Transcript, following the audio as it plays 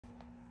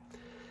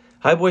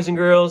Hi, boys and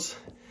girls.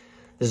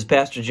 This is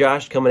Pastor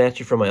Josh coming at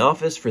you from my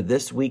office for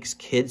this week's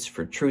Kids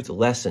for Truth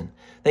lesson.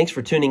 Thanks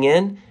for tuning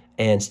in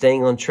and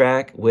staying on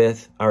track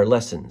with our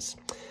lessons.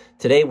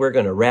 Today, we're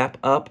going to wrap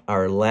up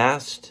our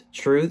last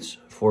truths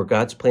for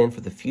God's plan for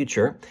the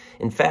future.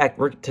 In fact,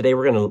 today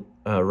we're going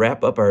to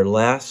wrap up our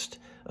last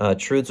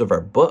truths of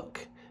our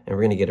book. And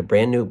we're going to get a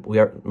brand new,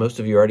 most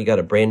of you already got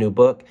a brand new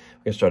book.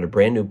 We're going to start a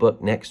brand new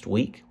book next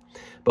week.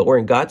 But we're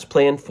in God's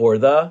plan for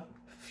the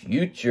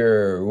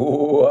future.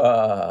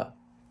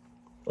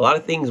 A lot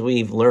of things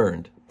we've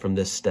learned from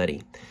this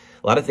study.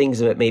 A lot of things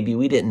that maybe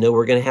we didn't know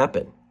were going to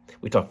happen.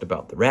 We talked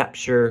about the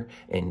rapture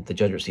and the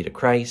judgment seat of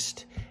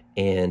Christ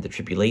and the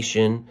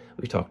tribulation.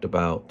 We talked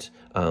about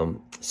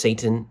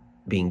Satan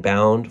being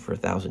bound for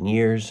 1,000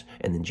 years,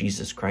 and then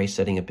Jesus Christ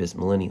setting up his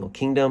millennial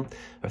kingdom,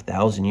 a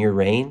 1,000-year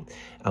reign.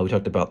 We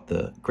talked about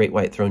the great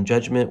white throne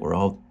judgment, where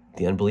all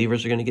the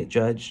unbelievers are going to get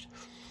judged.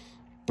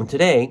 And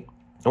today,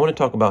 I want to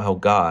talk about how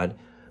God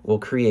will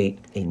create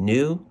a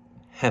new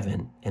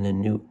heaven and a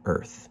new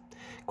earth.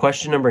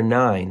 Question number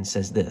 9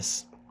 says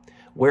this: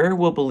 where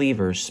will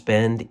believers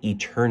spend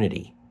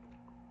eternity?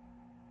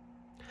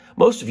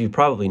 Most of you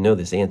probably know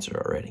this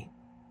answer already.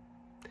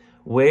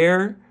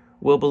 Where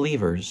will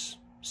believers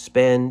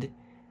spend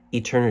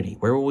eternity?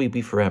 Where will we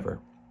be forever?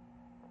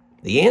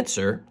 The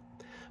answer: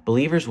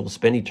 believers will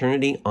spend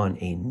eternity on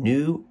a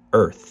new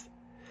earth.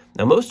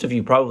 Now, most of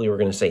you probably were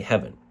going to say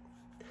heaven.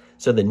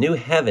 So the new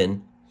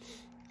heaven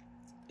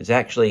is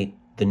actually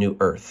the new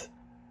earth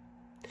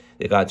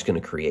that God's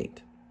going to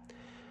create.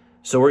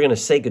 So we're going to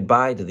say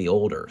goodbye to the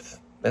old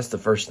earth. That's the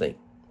first thing.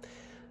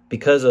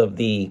 Because of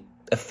the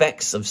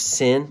effects of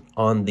sin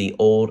on the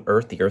old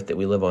earth, the earth that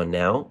we live on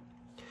now,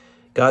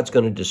 God's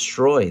going to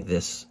destroy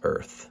this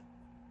earth.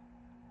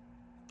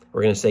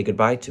 We're going to say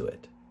goodbye to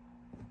it.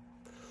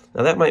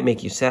 Now that might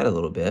make you sad a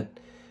little bit.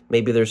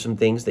 Maybe there's some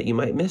things that you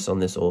might miss on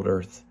this old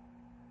earth.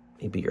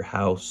 Maybe your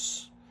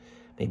house,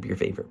 maybe your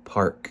favorite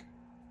park,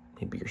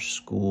 maybe your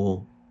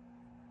school.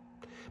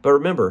 But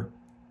remember,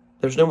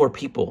 there's no more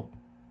people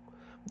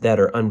that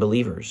are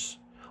unbelievers.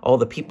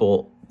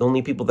 The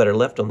only people that are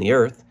left on the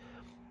earth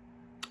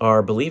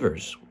are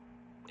believers.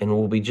 And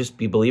will we just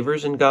be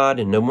believers in God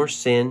and no more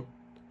sin?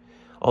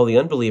 All the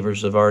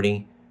unbelievers have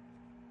already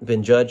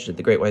been judged at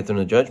the great white throne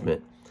of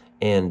judgment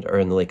and are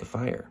in the lake of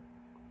fire.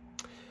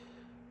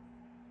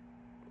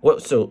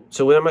 So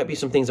there might be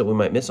some things that we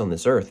might miss on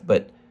this earth,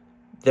 but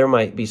there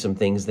might be some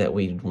things that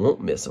we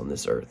won't miss on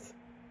this earth.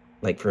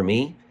 Like for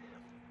me,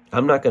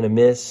 I'm not going to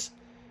miss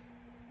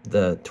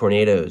the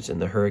tornadoes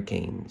and the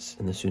hurricanes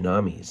and the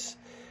tsunamis,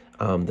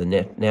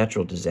 the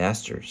natural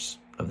disasters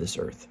of this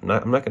earth. I'm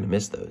not going to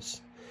miss those,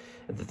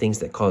 the things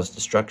that cause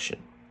destruction.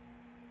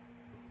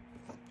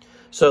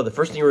 So the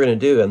first thing we're going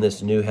to do on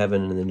this new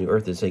heaven and the new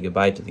earth is say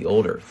goodbye to the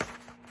old earth.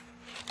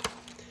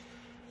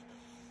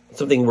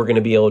 Something we're going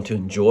to be able to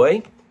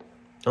enjoy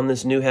on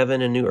this new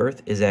heaven and new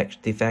earth is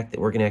actually the fact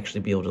that we're going to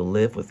actually be able to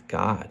live with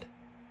God.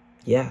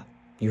 Yeah,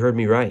 you heard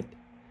me right.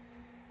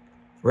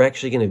 We're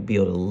actually going to be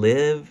able to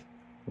live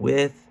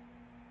with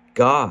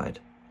God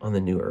on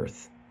the new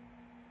earth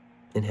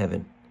in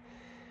heaven.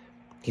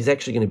 He's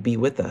actually going to be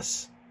with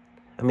us.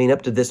 I mean,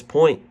 up to this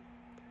point,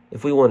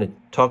 if we want to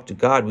talk to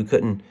God, we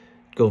couldn't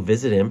go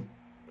visit him.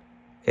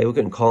 Okay, we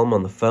couldn't call him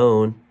on the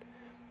phone.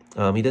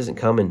 He doesn't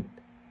come and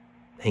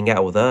hang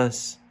out with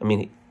us. I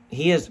mean,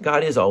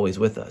 God is always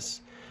with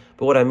us.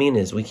 But what I mean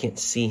is we can't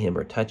see him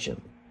or touch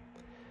him.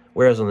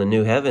 Whereas on the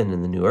new heaven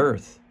and the new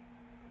earth,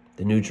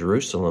 the new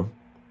Jerusalem,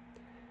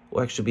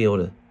 we'll actually be able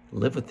to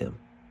live with him,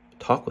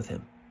 talk with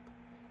him.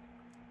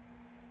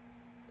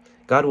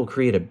 God will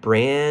create a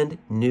brand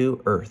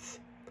new earth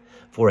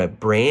for a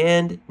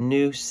brand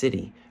new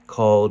city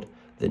called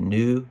the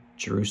New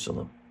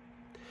Jerusalem.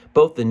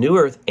 Both the new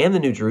earth and the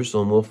New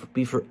Jerusalem will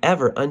be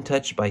forever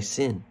untouched by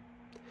sin.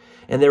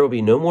 And there will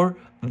be no more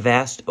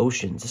vast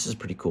oceans. This is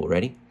pretty cool.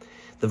 Ready?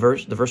 The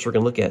verse we're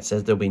going to look at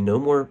says there will be no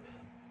more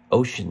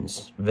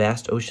oceans,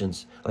 vast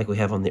oceans like we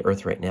have on the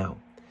earth right now.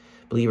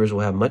 Believers will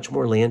have much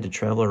more land to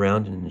travel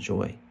around and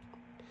enjoy.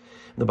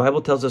 The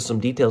Bible tells us some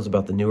details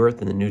about the new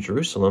earth and the New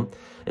Jerusalem,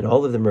 and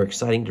all of them are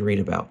exciting to read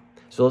about.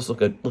 So let's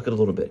look at a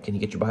little bit. Can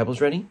you get your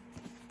Bibles ready?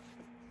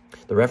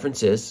 The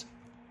reference is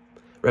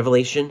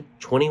Revelation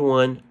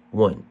 21:1.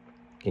 Can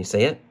you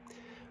say it?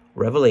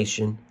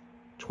 Revelation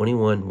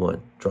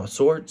 21:1. Draw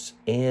swords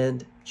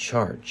and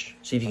charge.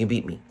 See if you can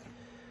beat me.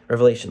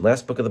 Revelation,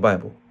 last book of the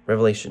Bible.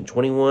 Revelation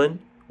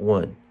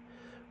 21:1.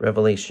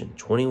 Revelation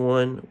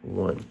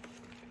 21:1.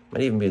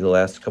 Might even be the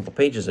last couple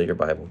pages of your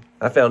Bible.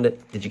 I found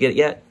it. Did you get it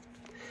yet?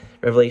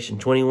 Revelation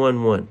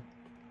 21:1.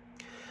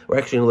 We're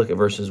actually going to look at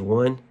verses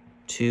 1,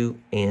 2,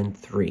 and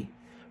 3.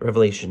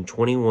 Revelation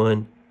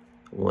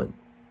 21:1.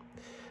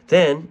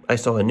 Then I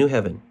saw a new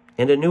heaven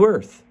and a new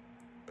earth.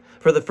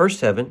 For the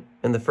first heaven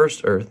and the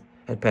first earth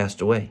had passed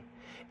away,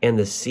 and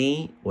the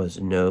sea was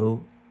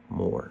no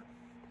more.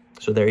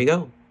 So there you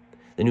go.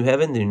 The new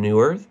heaven, the new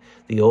earth,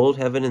 the old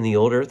heaven and the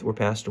old earth were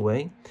passed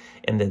away,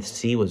 and the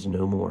sea was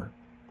no more.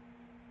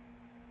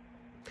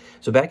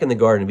 So back in the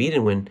Garden of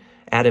Eden, when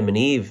Adam and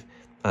Eve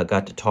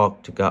got to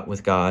talk to God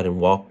with God and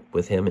walk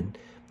with him and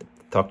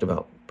talked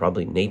about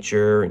probably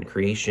nature and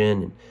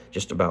creation and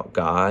just about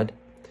God.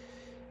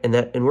 And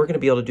we're going to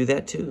be able to do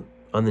that too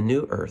on the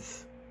new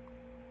earth.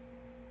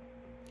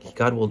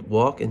 God will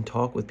walk and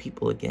talk with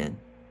people again.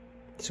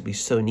 This will be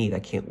so neat. I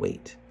can't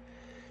wait.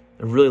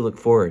 I really look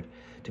forward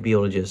to be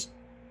able to just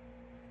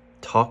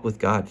talk with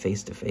God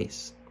face to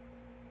face.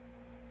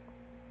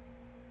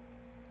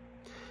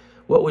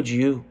 What do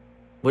you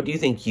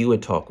think you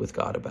would talk with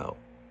God about?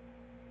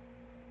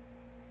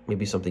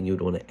 Maybe something you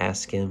would want to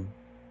ask him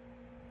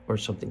or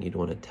something you'd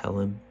want to tell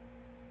him.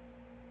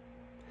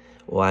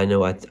 Well, I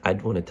know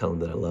I'd want to tell him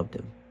that I loved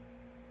him.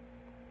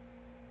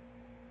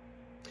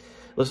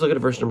 Let's look at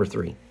verse number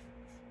 3.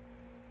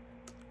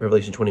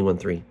 Revelation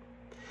 21:3.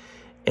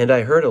 And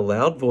I heard a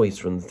loud voice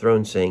from the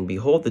throne saying,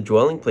 Behold, the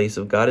dwelling place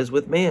of God is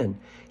with man.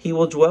 He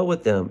will dwell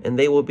with them, and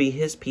they will be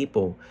his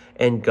people,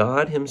 and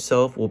God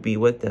himself will be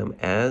with them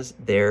as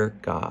their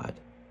God.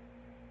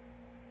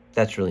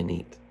 That's really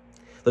neat.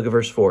 Look at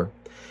verse 4.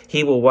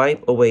 He will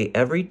wipe away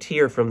every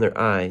tear from their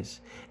eyes,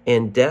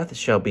 and death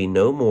shall be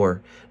no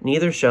more,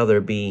 neither shall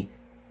there be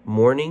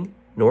mourning,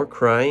 nor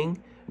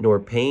crying, nor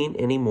pain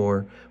any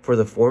more, for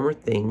the former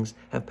things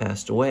have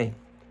passed away.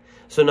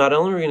 So not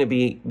only are we going to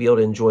be able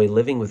to enjoy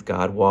living with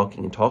God,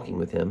 walking and talking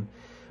with him,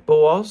 but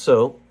we'll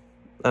also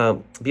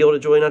be able to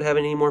enjoy not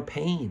having any more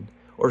pain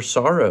or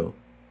sorrow,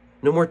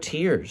 no more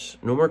tears,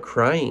 no more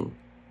crying.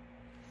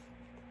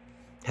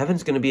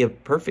 Heaven's going to be a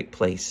perfect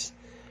place,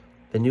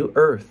 the new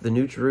earth, the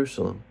new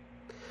Jerusalem.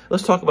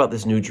 Let's talk about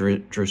this new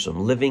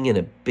Jerusalem, living in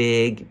a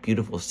big,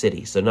 beautiful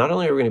city. So not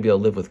only are we going to be able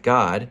to live with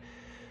God,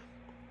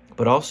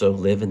 but also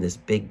live in this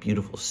big,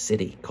 beautiful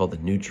city called the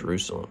New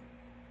Jerusalem.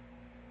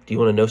 Do you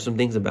want to know some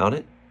things about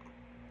it?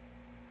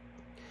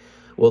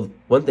 Well,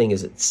 one thing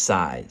is its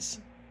size.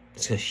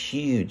 It's a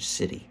huge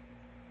city.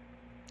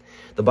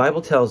 The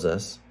Bible tells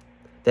us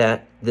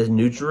that the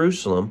New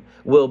Jerusalem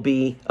will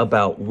be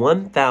about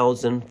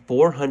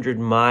 1,400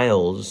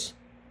 miles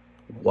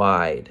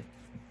wide.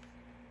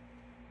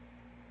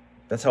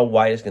 That's how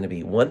wide it's going to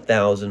be,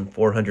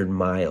 1,400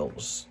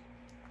 miles.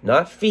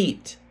 Not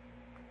feet,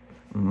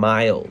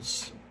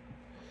 miles.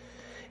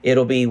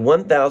 It'll be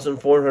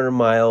 1,400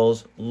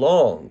 miles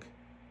long,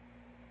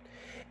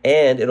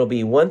 and it'll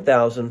be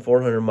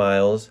 1,400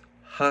 miles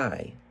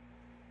high.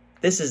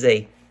 This is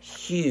a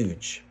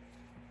huge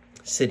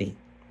city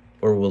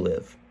where we'll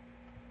live.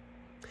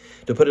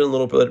 To put it in a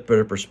little bit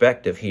of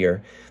perspective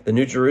here, the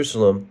New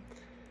Jerusalem,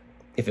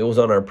 if it was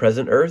on our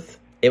present earth,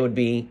 it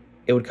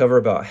would cover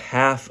about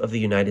half of the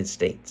United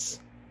States.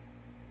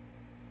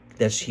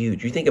 That's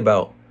huge. You think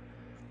about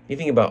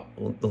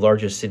the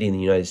largest city in the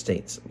United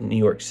States, New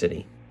York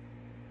City.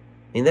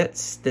 I mean,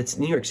 that's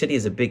New York City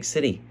is a big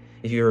city.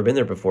 If you've ever been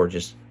there before,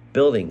 just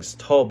buildings,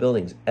 tall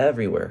buildings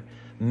everywhere.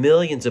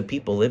 Millions of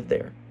people live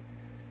there.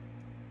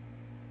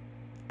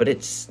 But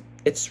it's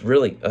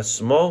really a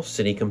small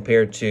city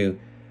compared to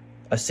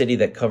a city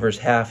that covers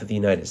half of the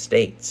United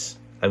States.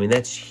 I mean,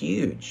 that's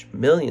huge.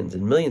 Millions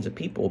and millions of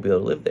people will be able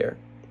to live there.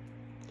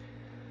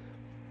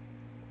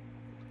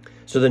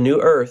 So the new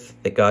earth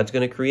that God's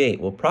going to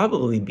create will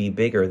probably be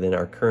bigger than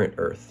our current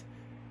earth.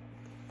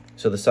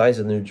 So the size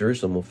of the New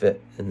Jerusalem will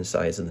fit in the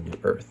size of the new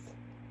earth.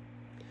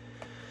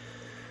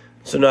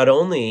 So not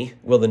only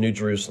will the New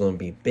Jerusalem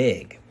be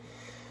big,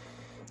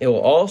 it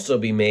will also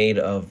be made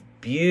of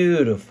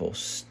beautiful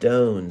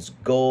stones,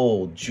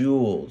 gold,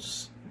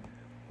 jewels,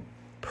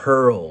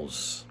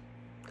 pearls.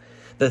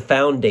 The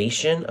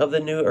foundation of the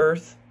new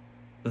earth,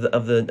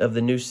 of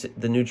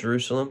the new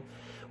Jerusalem,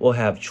 will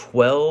have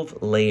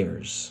 12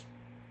 layers,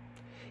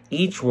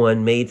 each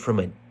one made from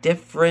a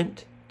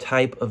different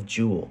type of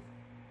jewel.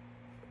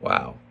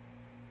 Wow.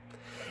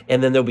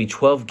 And then there'll be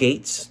 12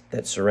 gates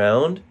that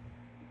surround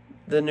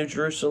the New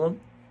Jerusalem.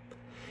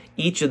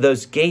 Each of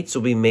those gates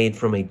will be made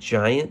from a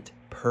giant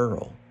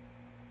pearl.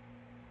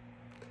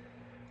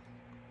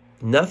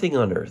 Nothing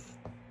on earth,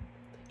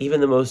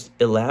 even the most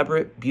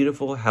elaborate,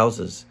 beautiful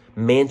houses,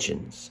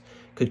 mansions,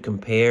 could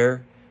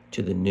compare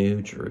to the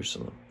New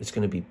Jerusalem. It's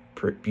going to be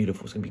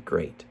beautiful. It's going to be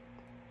great.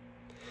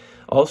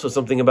 Also,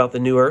 something about the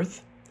new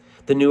earth.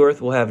 The new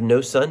earth will have no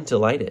sun to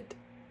light it.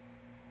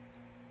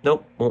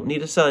 Nope, won't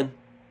need a sun.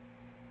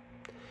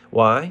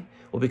 Why?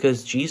 Well,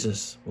 because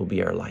Jesus will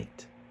be our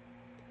light.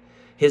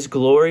 His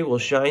glory will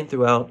shine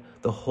throughout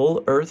the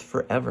whole earth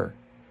forever.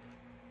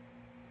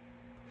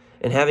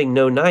 And having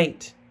no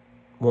night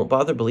won't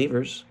bother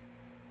believers,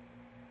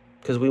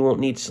 because we won't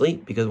need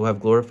sleep because we'll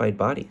have glorified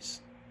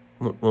bodies.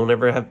 We'll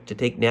never have to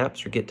take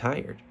naps or get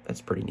tired.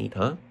 That's pretty neat,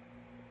 huh?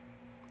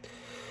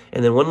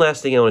 And then one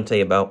last thing I want to tell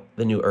you about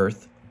the new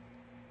earth.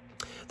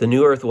 The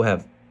new earth will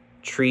have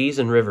trees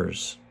and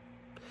rivers,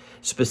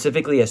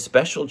 specifically a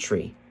special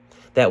tree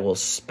that will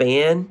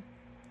span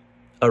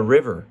a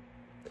river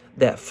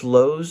that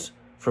flows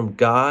from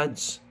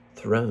God's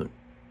throne.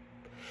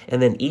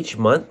 And then each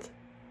month,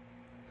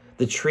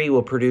 the tree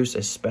will produce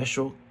a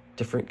special,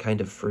 different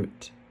kind of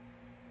fruit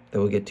that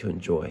we'll get to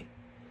enjoy.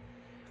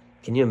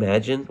 Can you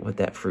imagine what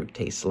that fruit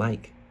tastes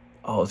like?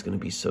 Oh, it's going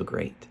to be so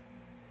great.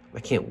 I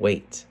can't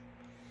wait.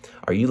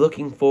 Are you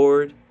looking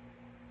forward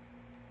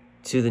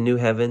to the new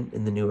heaven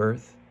and the new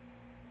earth?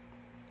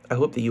 I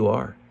hope that you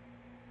are.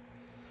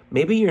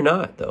 Maybe you're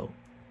not, though.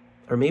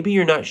 Or maybe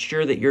you're not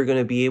sure that you're going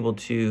to be able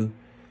to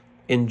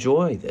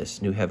enjoy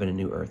this new heaven and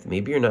new earth.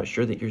 Maybe you're not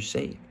sure that you're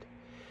saved.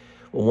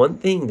 Well, one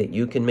thing that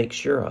you can make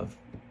sure of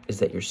is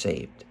that you're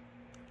saved.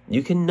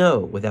 You can know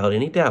without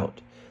any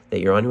doubt that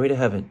you're on your way to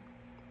heaven.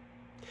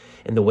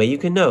 And the way you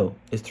can know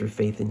is through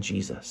faith in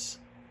Jesus.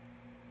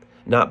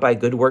 Not by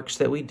good works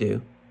that we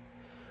do,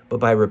 but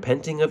by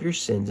repenting of your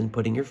sins and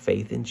putting your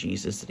faith in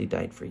Jesus that he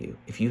died for you.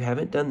 If you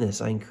haven't done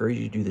this, I encourage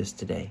you to do this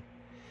today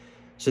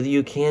so that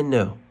you can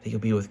know that you'll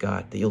be with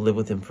God, that you'll live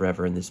with him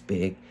forever in this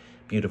big,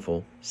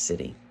 beautiful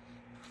city.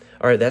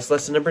 All right, that's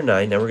lesson number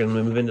 9. Now we're going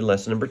to move into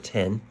lesson number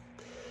 10.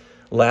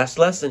 Last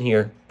lesson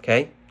here,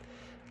 okay?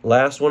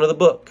 Last one of the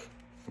book.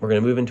 We're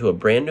going to move into a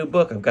brand new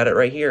book. I've got it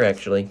right here,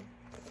 actually.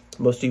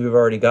 Most of you have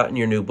already gotten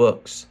your new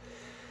books.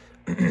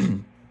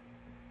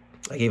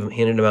 I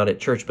handed them out at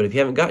church, but if you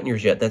haven't gotten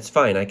yours yet, that's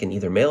fine. I can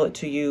either mail it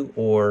to you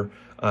or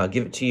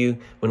give it to you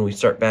when we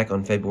start back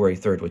on February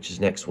 3rd, which is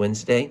next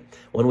Wednesday.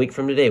 1 week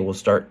from today, we'll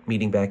start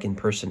meeting back in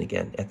person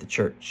again at the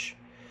church.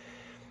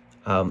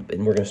 And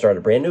we're going to start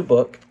a brand new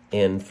book.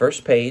 And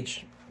first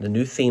page, the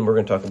new theme we're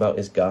going to talk about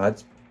is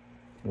God's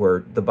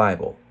Word, the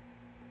Bible.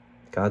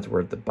 God's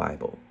Word, the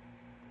Bible.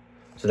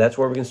 So that's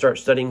where we're going to start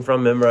studying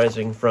from,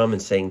 memorizing from,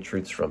 and saying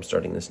truths from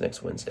starting this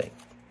next Wednesday.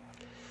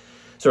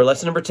 So our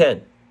lesson number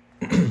 10.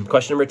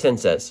 Question number 10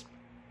 says,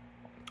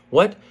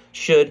 what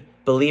should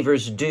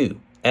believers do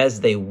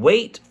as they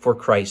wait for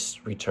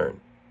Christ's return?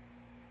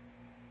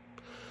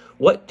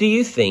 What do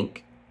you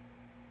think,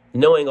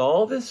 knowing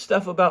all this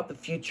stuff about the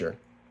future,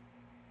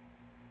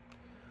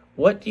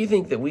 what do you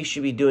think that we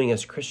should be doing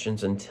as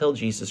Christians until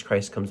Jesus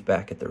Christ comes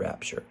back at the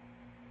rapture?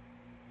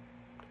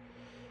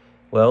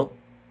 Well,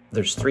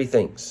 there's 3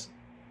 things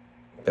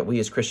that we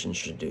as Christians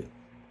should do.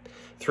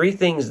 3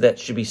 things that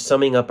should be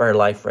summing up our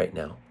life right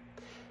now.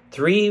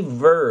 3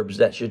 verbs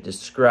that should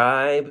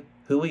describe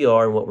who we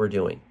are and what we're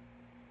doing.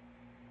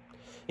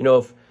 You know,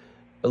 if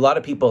a lot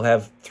of people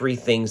have 3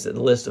 things, a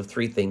list of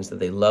 3 things that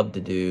they love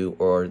to do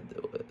or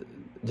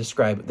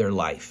describe their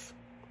life.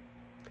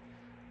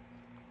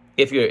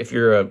 If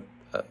you're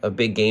a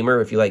big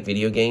gamer, if you like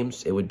video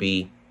games, it would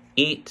be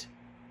eat,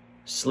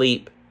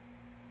 sleep,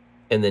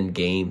 and then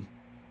game.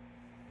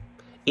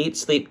 Eat,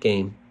 sleep,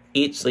 game.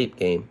 Eat, sleep,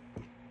 game.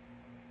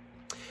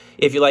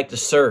 If you like to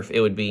surf,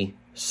 it would be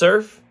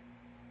surf,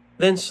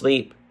 then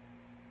sleep,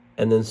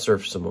 and then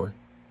surf some more.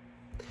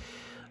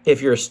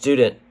 If you're a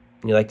student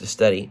and you like to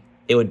study,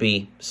 it would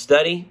be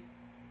study,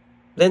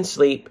 then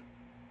sleep,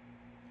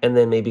 and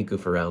then maybe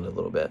goof around a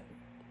little bit.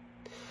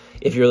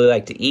 If you really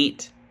like to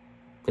eat,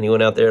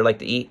 anyone out there like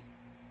to eat?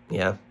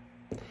 Yeah.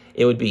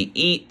 It would be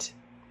eat,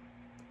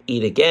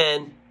 eat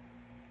again,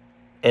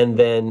 and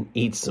then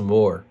eat some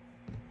more.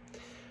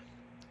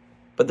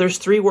 But there's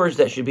 3 words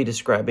that should be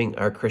describing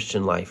our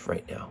Christian life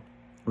right now.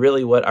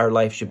 Really what our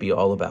life should be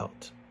all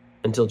about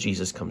until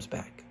Jesus comes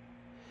back.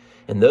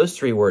 And those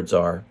 3 words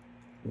are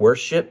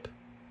worship,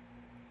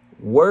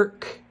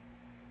 work,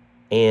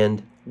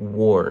 and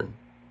warn.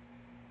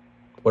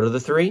 What are the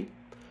 3?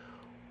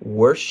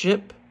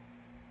 Worship,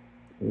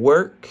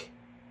 work,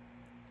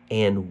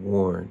 and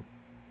warn.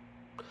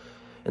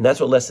 And that's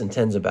what lesson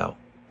 10 is about.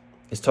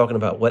 It's talking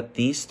about what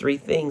these 3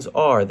 things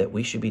are that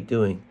we should be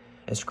doing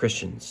as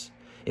Christians.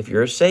 If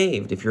you're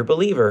saved, if you're a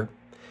believer,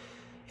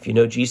 if you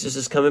know Jesus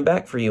is coming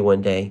back for you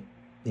one day,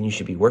 then you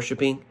should be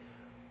worshiping,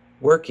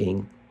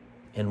 working,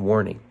 and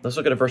warning. Let's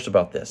look at a verse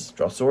about this.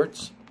 Draw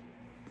swords.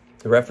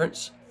 The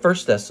reference,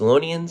 1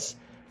 Thessalonians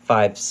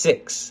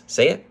 5:6.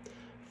 Say it.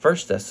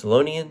 1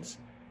 Thessalonians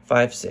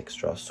 5:6.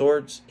 Draw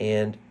swords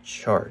and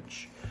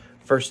charge.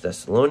 1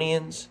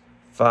 Thessalonians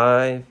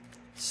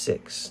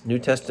 5:6. New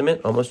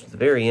Testament, almost at the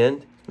very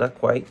end. Not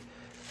quite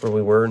where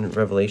we were in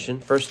Revelation.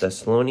 1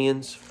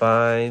 Thessalonians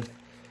 5:6.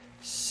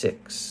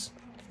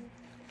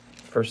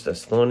 1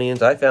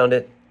 Thessalonians, I found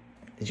it.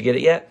 Did you get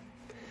it yet?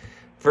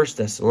 1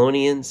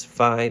 Thessalonians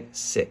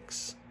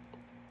 5:6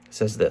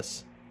 says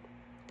this.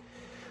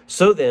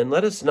 So then,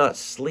 let us not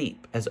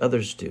sleep as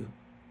others do,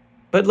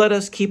 but let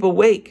us keep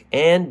awake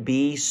and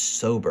be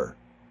sober.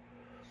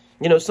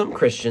 You know, some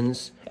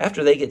Christians,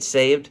 after they get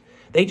saved,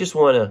 they just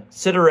want to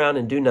sit around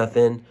and do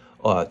nothing,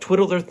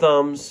 twiddle their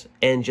thumbs,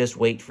 and just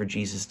wait for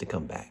Jesus to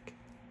come back.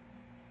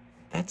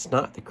 That's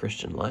not the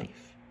Christian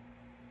life.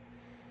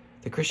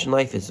 The Christian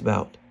life is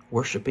about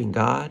worshiping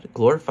God,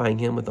 glorifying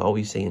him with all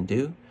we say and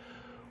do,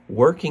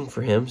 working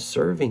for him,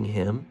 serving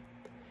him,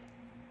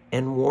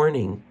 and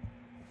warning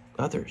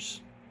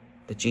others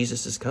that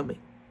Jesus is coming.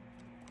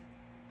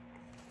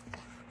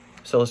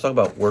 So let's talk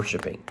about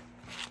worshiping.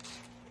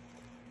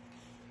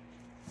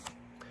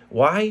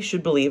 Why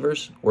should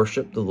believers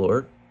worship the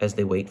Lord as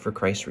they wait for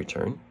Christ's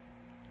return?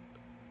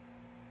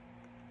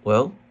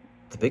 Well,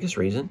 the biggest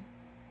reason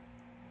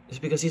is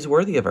because he's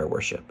worthy of our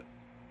worship.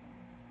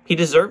 He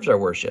deserves our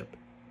worship.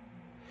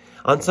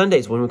 On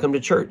Sundays when we come to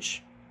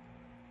church,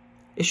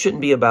 it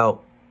shouldn't be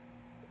about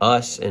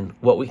us and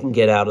what we can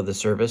get out of the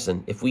service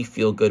and if we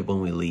feel good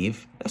when we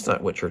leave. That's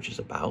not what church is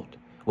about,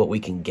 what we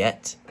can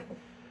get.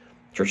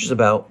 Church is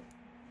about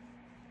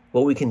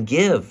what we can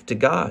give to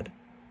God.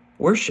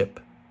 Worship.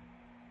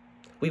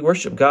 We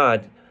worship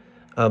God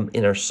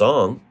in our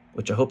song,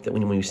 which I hope that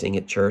when you sing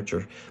at church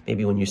or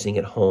maybe when you sing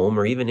at home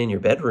or even in your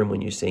bedroom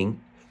when you sing,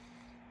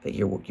 that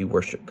you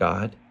worship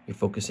God. You're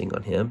focusing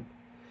on him.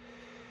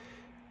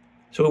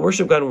 So we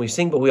worship God when we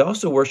sing, but we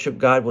also worship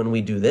God when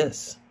we do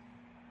this.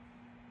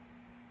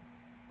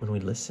 When we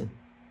listen.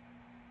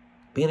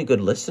 Being a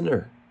good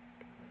listener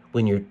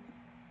when your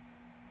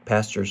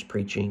pastor's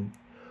preaching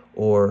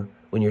or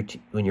when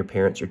your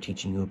parents are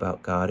teaching you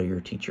about God or your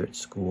teacher at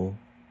school.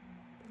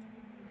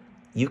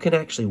 You can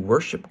actually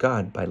worship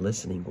God by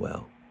listening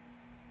well.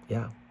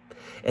 Yeah.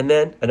 And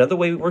then another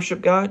way we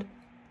worship God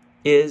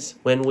is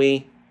when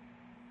we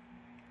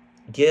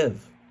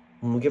give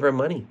our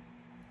money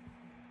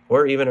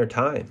or even our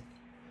time.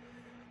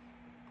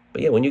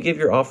 But yeah, when you give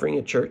your offering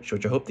at church,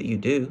 which I hope that you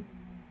do,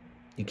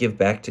 you give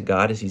back to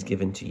God as he's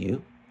given to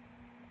you.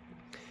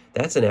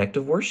 That's an act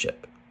of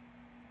worship.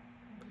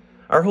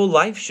 Our whole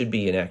life should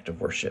be an act of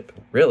worship,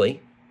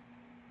 really.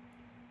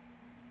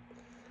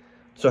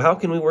 So how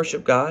can we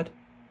worship God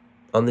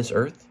on this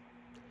earth?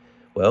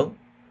 Well,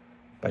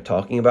 by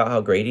talking about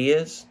how great he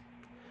is,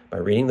 by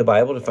reading the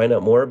Bible to find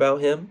out more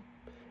about him,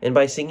 and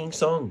by singing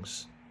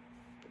songs.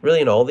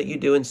 Really in all that you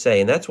do and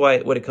say. And that's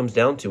what it comes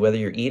down to, whether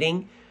you're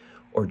eating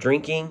or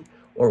drinking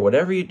or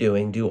whatever you're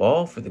doing, do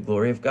all for the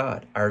glory of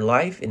God. Our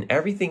life and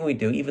everything we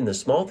do, even the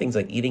small things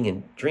like eating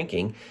and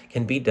drinking,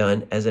 can be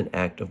done as an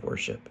act of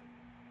worship.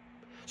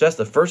 So that's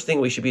the first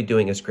thing we should be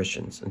doing as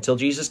Christians. Until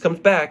Jesus comes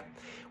back,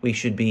 we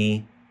should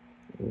be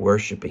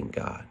worshiping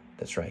God.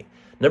 That's right.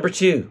 Number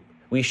 2,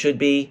 we should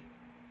be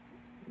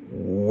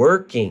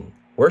worshiping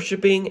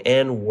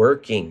and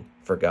working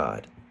for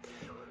God.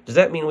 Does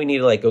that mean we need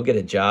to go get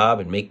a job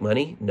and make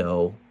money?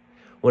 No.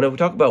 When we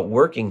talk about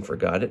working for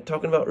God, it's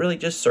talking about really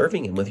just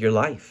serving him with your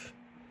life.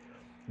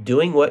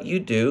 Doing what you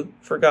do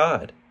for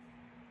God.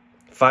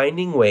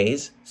 Finding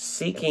ways,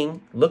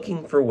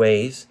 looking for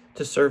ways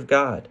to serve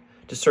God,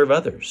 to serve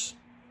others.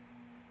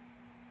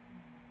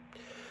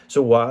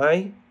 So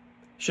why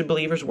should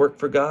believers work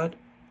for God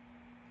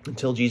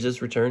until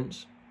Jesus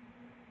returns?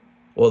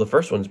 Well, the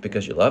first one is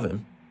because you love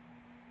him.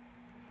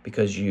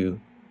 Because you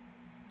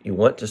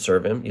want to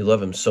serve him. You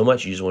love him so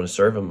much, you just want to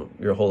serve him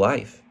your whole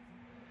life.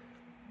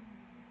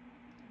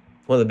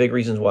 One of the big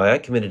reasons why I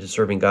committed to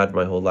serving God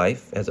my whole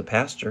life as a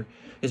pastor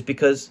is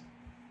because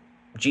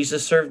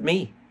Jesus served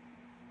me.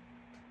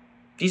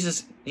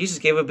 Jesus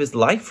gave up his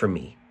life for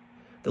me.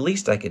 The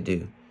least I could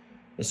do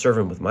is serve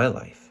him with my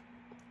life.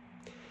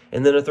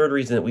 And then a third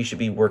reason that we should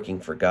be working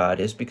for God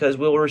is because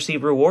we will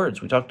receive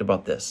rewards. We talked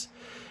about this.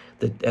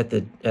 At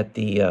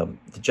the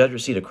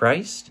judgment seat of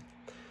Christ,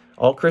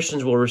 all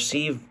Christians will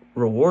receive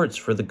rewards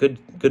for the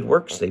good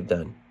works they've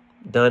done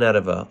out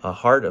of a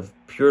heart of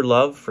pure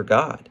love for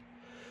God,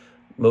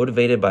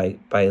 motivated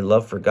by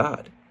love for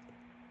God.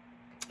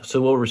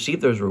 So we'll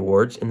receive those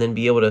rewards and then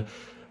be able to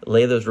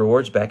lay those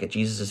rewards back at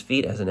Jesus'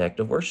 feet as an act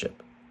of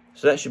worship.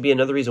 So that should be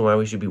another reason why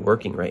we should be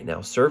working right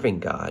now, serving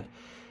God,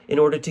 in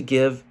order to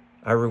give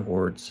our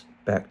rewards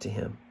back to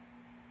him.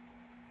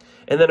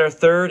 And then our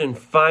third and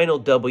final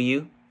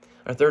W,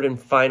 our third and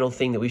final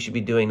thing that we should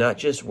be doing, not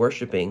just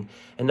worshiping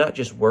and not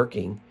just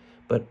working,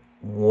 but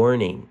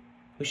warning.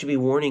 We should be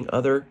warning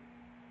other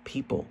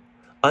people,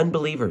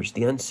 unbelievers,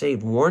 the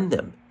unsaved. Warn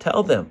them,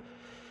 tell them,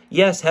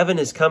 yes, heaven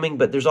is coming,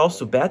 but there's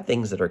also bad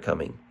things that are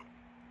coming.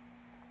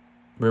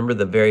 Remember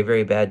the very,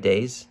 very bad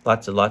days?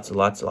 Lots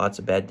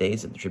of bad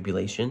days of the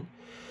tribulation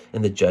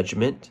and the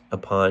judgment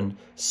upon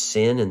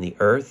sin in the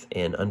earth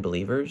and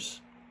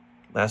unbelievers.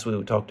 Last week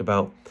we talked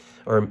about,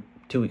 or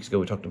 2 weeks ago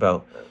we talked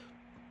about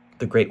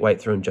the great white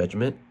throne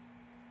judgment,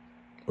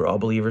 where all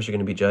believers are going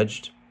to be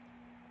judged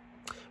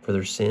for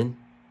their sin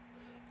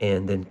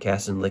and then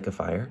cast in the lake of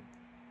fire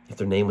if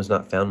their name was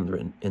not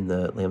found in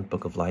the Lamb's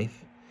Book of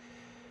Life.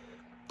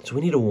 So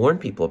we need to warn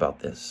people about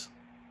this.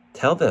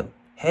 Tell them,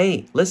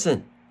 hey,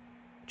 listen,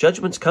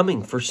 judgment's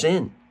coming for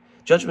sin.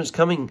 Judgment's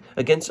coming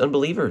against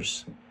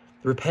unbelievers.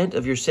 Repent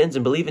of your sins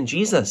and believe in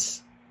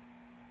Jesus.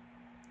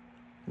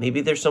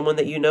 Maybe there's someone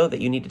that you know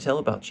that you need to tell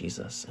about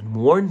Jesus and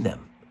warn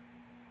them.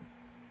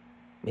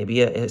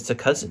 Maybe it's a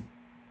cousin.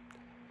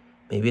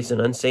 Maybe it's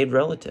an unsaved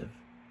relative,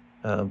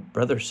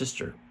 brother,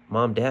 sister,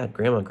 mom, dad,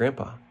 grandma,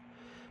 grandpa.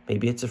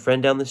 Maybe it's a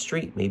friend down the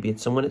street. Maybe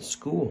it's someone at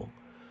school.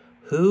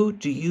 Who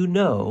do you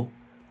know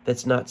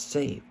that's not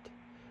saved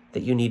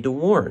that you need to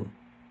warn?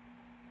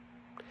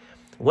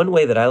 One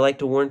way that I like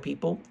to warn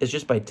people is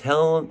just by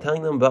telling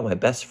them about my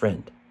best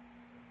friend.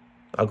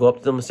 I'll go up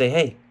to them and say,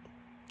 hey,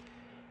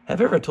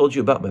 have I ever told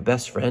you about my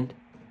best friend?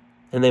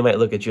 And they might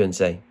look at you and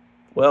say,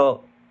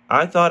 well,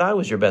 I thought I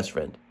was your best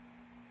friend.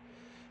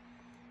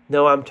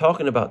 No, I'm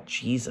talking about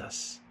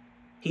Jesus.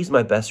 He's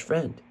my best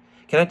friend.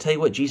 Can I tell you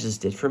what Jesus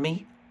did for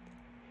me?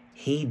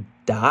 He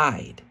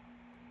died.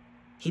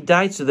 He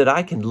died so that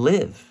I can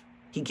live.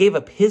 He gave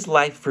up his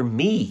life for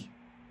me.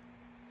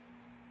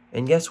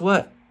 And guess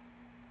what?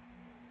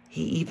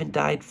 he even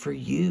died for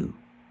you.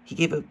 He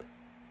gave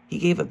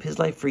up his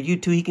life for you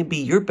too. He can be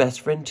your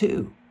best friend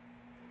too.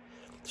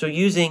 So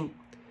using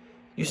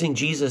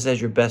Jesus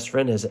as your best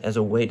friend as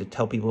a way to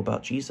tell people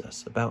about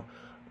Jesus, about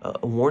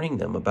warning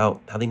them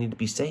about how they need to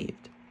be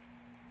saved.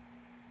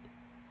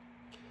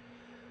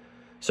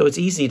 So it's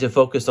easy to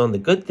focus on the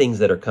good things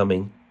that are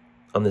coming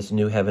on this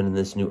new heaven and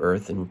this new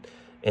earth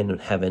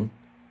and heaven,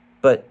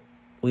 but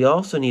we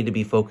also need to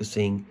be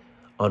focusing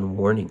on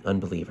warning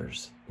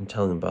unbelievers and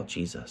telling them about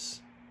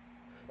Jesus.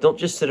 Don't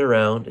just sit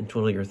around and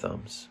twiddle your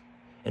thumbs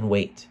and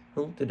wait.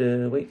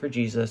 Wait for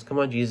Jesus. Come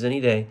on, Jesus, any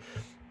day.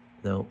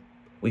 No,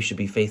 we should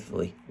be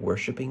faithfully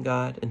worshiping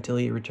God until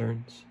he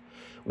returns.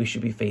 We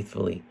should be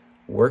faithfully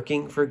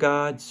working for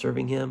God,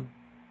 serving him,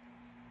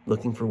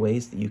 looking for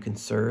ways that you can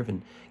serve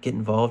and get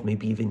involved,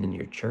 maybe even in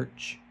your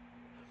church.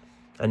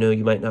 I know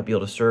you might not be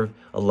able to serve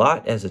a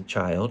lot as a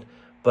child,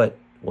 but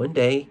one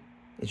day,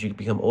 as you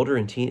become older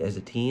and as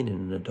a teen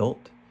and an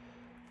adult,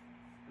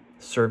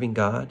 serving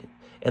God.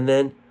 And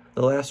then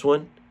the last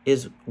one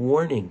is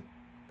warning.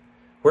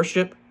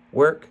 Worship,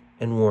 work,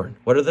 and warn.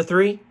 What are the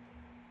three?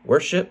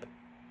 Worship,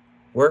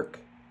 work,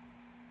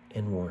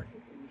 and warn.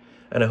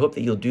 And I hope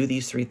that you'll do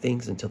these three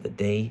things until the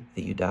day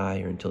that you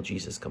die or until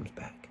Jesus comes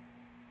back.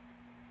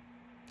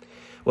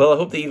 Well, I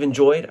hope that you've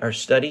enjoyed our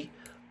study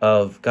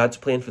of God's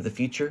plan for the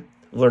future.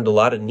 We learned a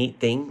lot of neat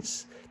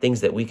things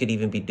that we could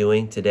even be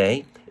doing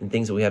today, and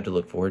things that we have to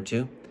look forward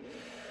to.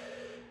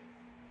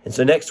 And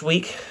so next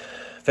week,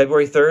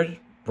 February 3rd,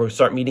 we'll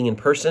start meeting in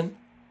person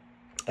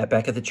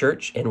back at the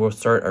church, and we'll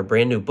start our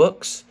brand new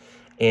books.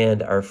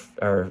 And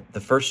the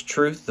first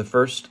truth, the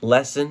first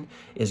lesson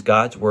is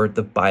God's Word,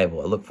 the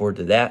Bible. I look forward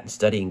to that and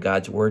studying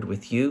God's Word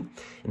with you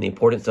and the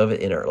importance of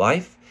it in our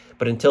life.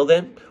 But until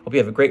then, hope you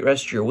have a great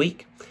rest of your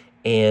week.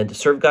 And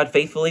serve God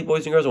faithfully,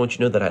 boys and girls. I want you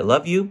to know that I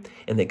love you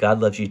and that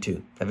God loves you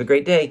too. Have a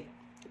great day.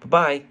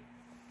 Bye-bye.